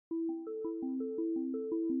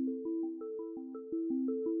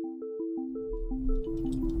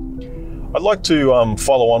I'd like to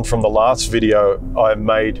follow on from the last video I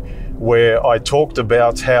made where I talked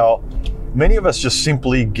about how many of us just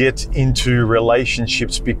simply get into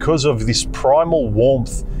relationships because of this primal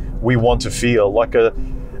warmth we want to feel, like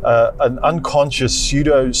an unconscious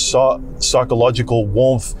pseudo-psychological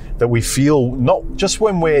warmth that we feel not just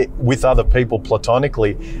when we're with other people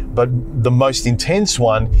platonically, but the most intense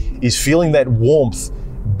one is feeling that warmth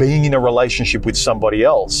being in a relationship with somebody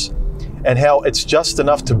else, and how it's just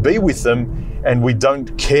enough to be with them and we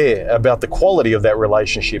don't care about the quality of that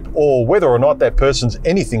relationship or whether or not that person's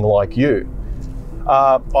anything like you.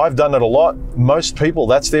 I've done it a lot. Most people,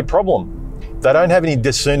 that's their problem. They don't have any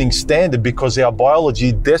discerning standard because our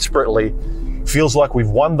biology desperately feels like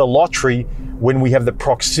we've won the lottery when we have the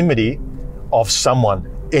proximity of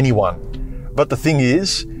someone, anyone. But the thing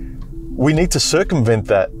is, we need to circumvent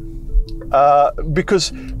that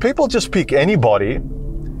because people just pick anybody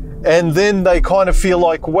and then they kind of feel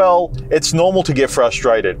like, well, it's normal to get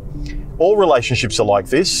frustrated. All relationships are like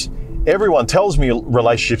this. Everyone tells me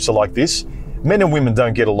relationships are like this. Men and women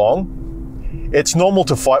don't get along. It's normal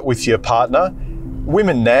to fight with your partner.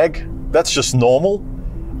 Women nag, that's just normal.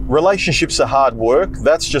 Relationships are hard work,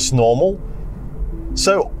 that's just normal.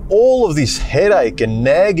 So all of this headache and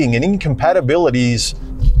nagging and incompatibilities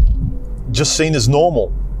just seen as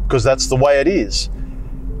normal because that's the way it is.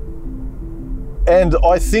 And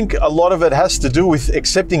I think a lot of it has to do with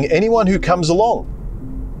accepting anyone who comes along.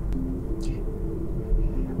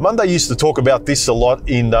 Monday used to talk about this a lot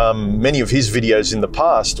in many of his videos in the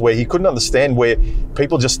past, where he couldn't understand where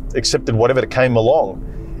people just accepted whatever came along.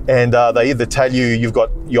 And they either tell you you've got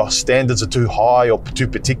your standards are too high or too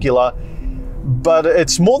particular. But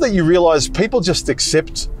it's more that you realize people just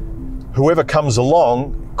accept whoever comes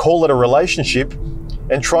along, call it a relationship,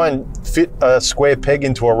 and try and fit a square peg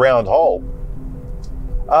into a round hole.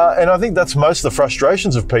 And I think that's most of the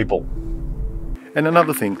frustrations of people. And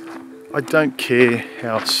another thing, I don't care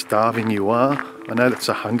how starving you are. I know that's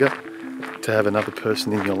a hunger to have another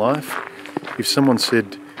person in your life. If someone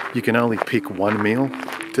said you can only pick one meal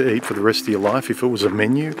to eat for the rest of your life, if it was a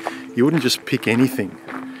menu, you wouldn't just pick anything.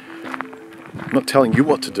 I'm not telling you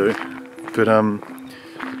what to do, but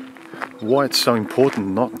why it's so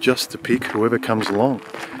important not just to pick whoever comes along.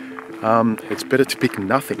 It's better to pick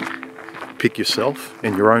nothing. Pick yourself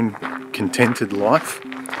and your own contented life,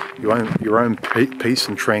 your own peace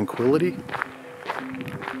and tranquility,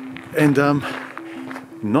 and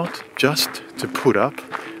not just to put up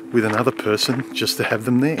with another person just to have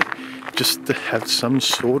them there, just to have some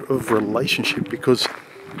sort of relationship because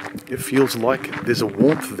it feels like there's a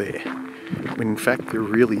warmth there, when in fact there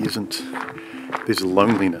really isn't. There's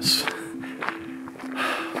loneliness,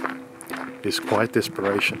 there's quiet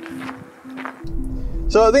desperation.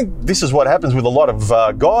 So I think this is what happens with a lot of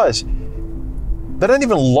guys. They don't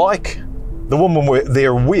even like the woman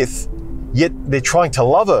they're with, yet they're trying to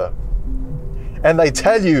love her. And they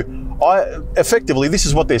tell you, effectively, this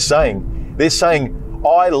is what they're saying. They're saying,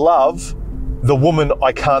 I love the woman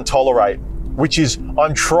I can't tolerate, which is,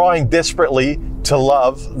 I'm trying desperately to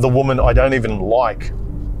love the woman I don't even like.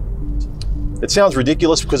 It sounds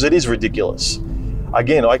ridiculous because it is ridiculous.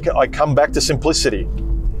 Again, I come back to simplicity.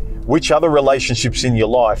 Which other relationships in your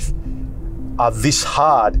life are this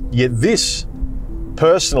hard, yet this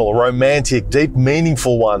personal, romantic, deep,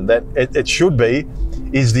 meaningful one that it should be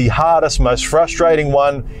is the hardest, most frustrating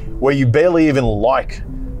one where you barely even like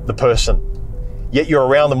the person, yet you're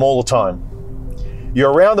around them all the time.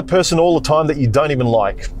 You're around the person all the time that you don't even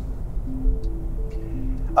like.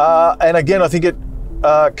 And again, I think it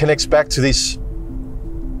connects back to this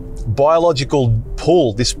biological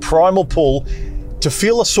pull, this primal pull to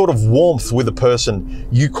feel a sort of warmth with a person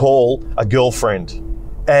you call a girlfriend.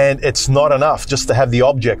 And it's not enough just to have the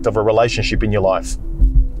object of a relationship in your life.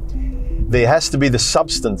 There has to be the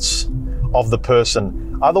substance of the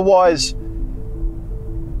person. Otherwise,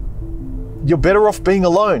 you're better off being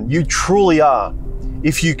alone. You truly are.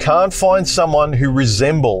 If you can't find someone who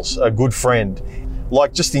resembles a good friend,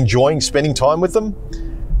 like just enjoying spending time with them,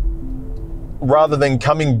 rather than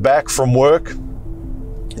coming back from work,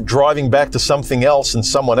 driving back to something else and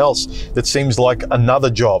someone else that seems like another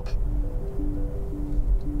job.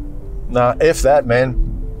 Nah, F that, man.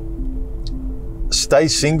 Stay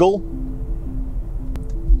single.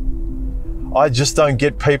 I just don't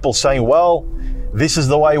get people saying, well, this is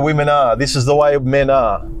the way women are, this is the way men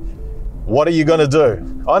are. What are you gonna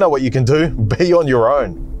do? I know what you can do, be on your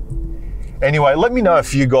own. Anyway, let me know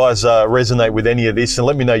if you guys resonate with any of this, and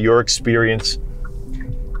let me know your experience.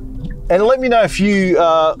 And let me know if you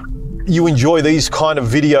enjoy these kind of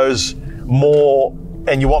videos more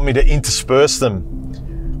and you want me to intersperse them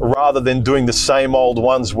rather than doing the same old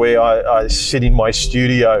ones where I sit in my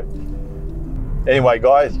studio. Anyway,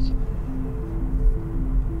 guys,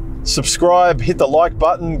 subscribe, hit the like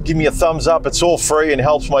button, give me a thumbs up. It's all free and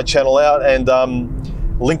helps my channel out. And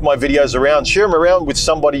link my videos around, share them around with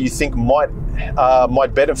somebody you think might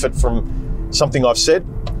benefit from something I've said.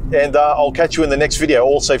 And I'll catch you in the next video.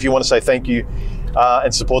 Also, if you want to say thank you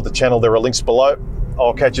and support the channel, there are links below.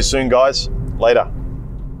 I'll catch you soon, guys. Later.